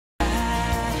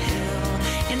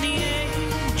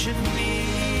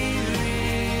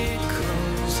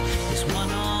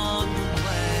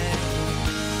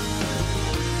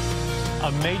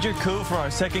A major coup for our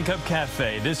Second Cup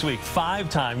Cafe. This week,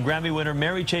 5-time Grammy winner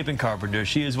Mary Chapin Carpenter.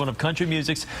 She is one of country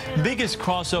music's biggest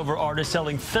crossover artists,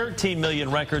 selling 13 million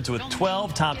records with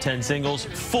 12 top 10 singles,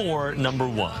 4 number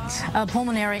ones. A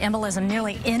pulmonary embolism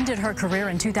nearly ended her career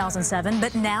in 2007,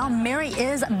 but now Mary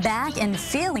is back and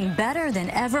feeling better than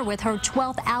ever with her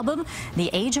 12th album, The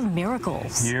Age of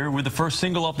Miracles. Here with the first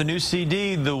single off the new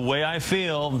CD, The Way I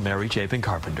Feel, Mary Chapin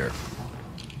Carpenter.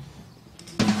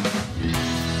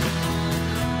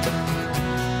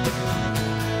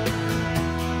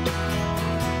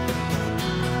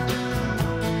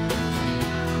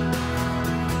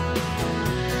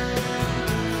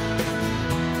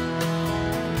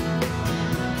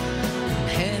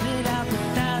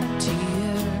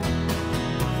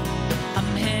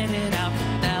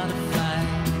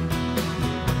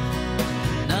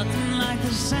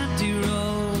 Empty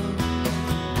road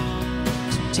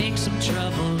to take some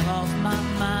trouble off my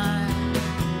mind,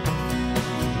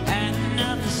 and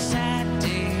another sad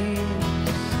day,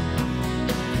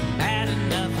 had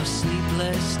enough of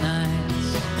sleepless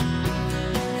nights.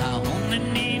 I only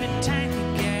need a tank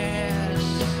of gas,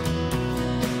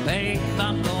 babe,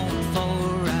 I'm going for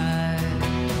a ride.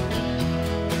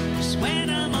 'Cause when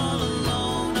I'm all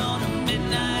alone on a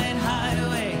midnight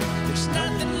highway, there's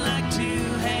nothing like two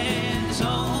hands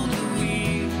on the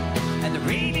wheel and the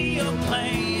radio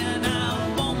playing,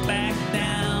 I won't back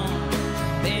down.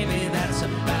 Baby, that's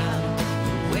about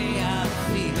the way I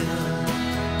feel.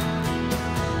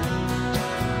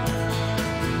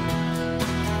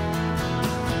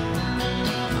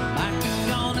 Might be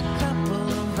gone a couple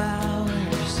of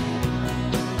hours,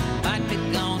 might be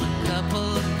gone a couple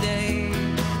of days.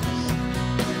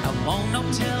 I won't know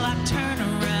till I turn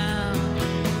around.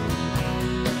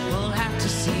 We'll have to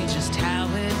see just how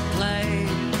it plays.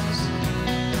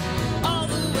 All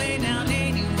the way down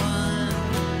 81,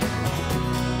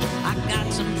 I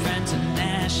got some friends in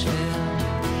Nashville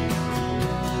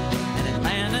and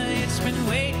Atlanta. It's been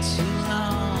way too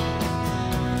long.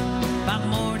 By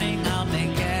morning I'll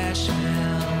make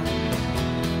Asheville.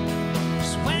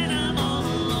 'Cause when I'm all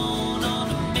alone on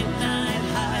a midnight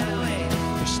highway,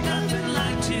 there's nothing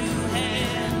like two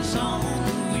hands on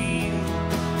the wheel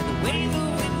and the way the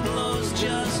wind blows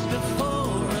just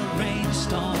before a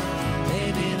rainstorm.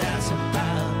 Baby, that's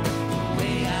about the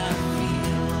way I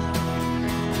feel.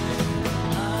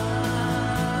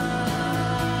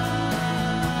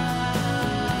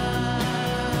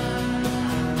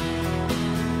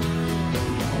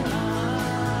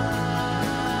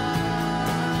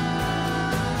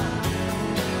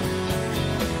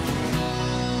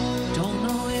 Don't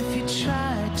know if you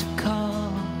tried to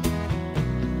call,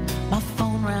 my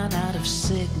phone ran out of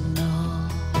signal.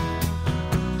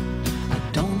 I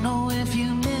don't know if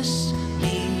you miss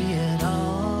me at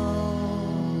all.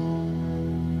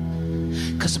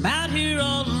 'Cause I'm out here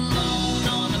all alone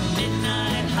on a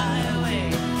midnight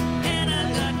highway, and I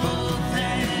got both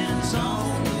hands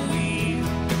on the wheel,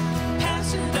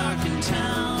 passing darkened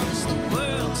towns the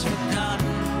world's forgotten.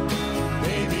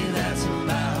 Baby, that's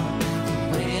about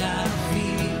the way I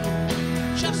feel.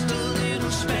 Just a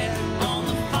little speck on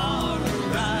the far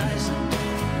horizon.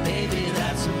 Baby,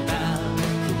 that's about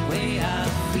the way I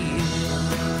feel.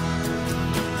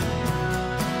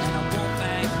 And I won't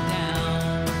back down.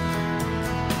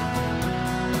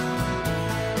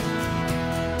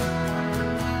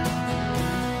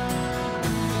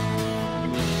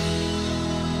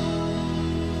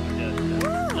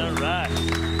 All right.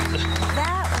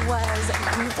 That was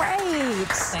great.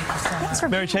 Thank you so much. Thanks for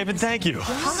Mary being Chapin, thank you.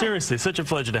 Seriously, such a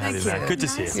pleasure to have you back. Good to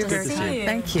see you. Nice Good to see you.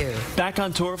 Thank you. Back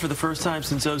on tour for the first time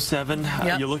since '07.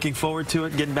 Yep. You're looking forward to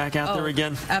it, getting back out there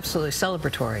again? Absolutely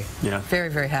celebratory. Yeah. Very,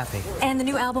 very happy. And the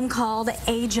new album called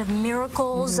Age of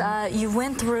Miracles. You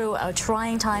went through a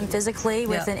trying time physically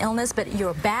with an illness, but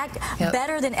you're back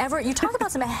better than ever. You talk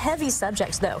about some heavy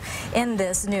subjects, though, in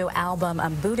this new album.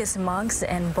 Buddhist monks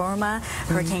in Burma,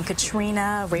 Hurricane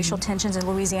Katrina, racial tensions in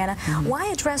Louisiana. Why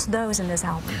address those in this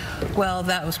album? Well,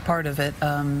 that was part of it.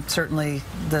 Certainly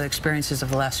the experiences of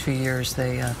the last few years,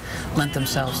 they lent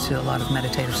themselves to a lot of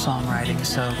meditative songwriting.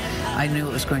 So I knew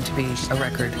it was going to be a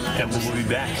record. And we'll be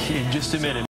back in just a minute.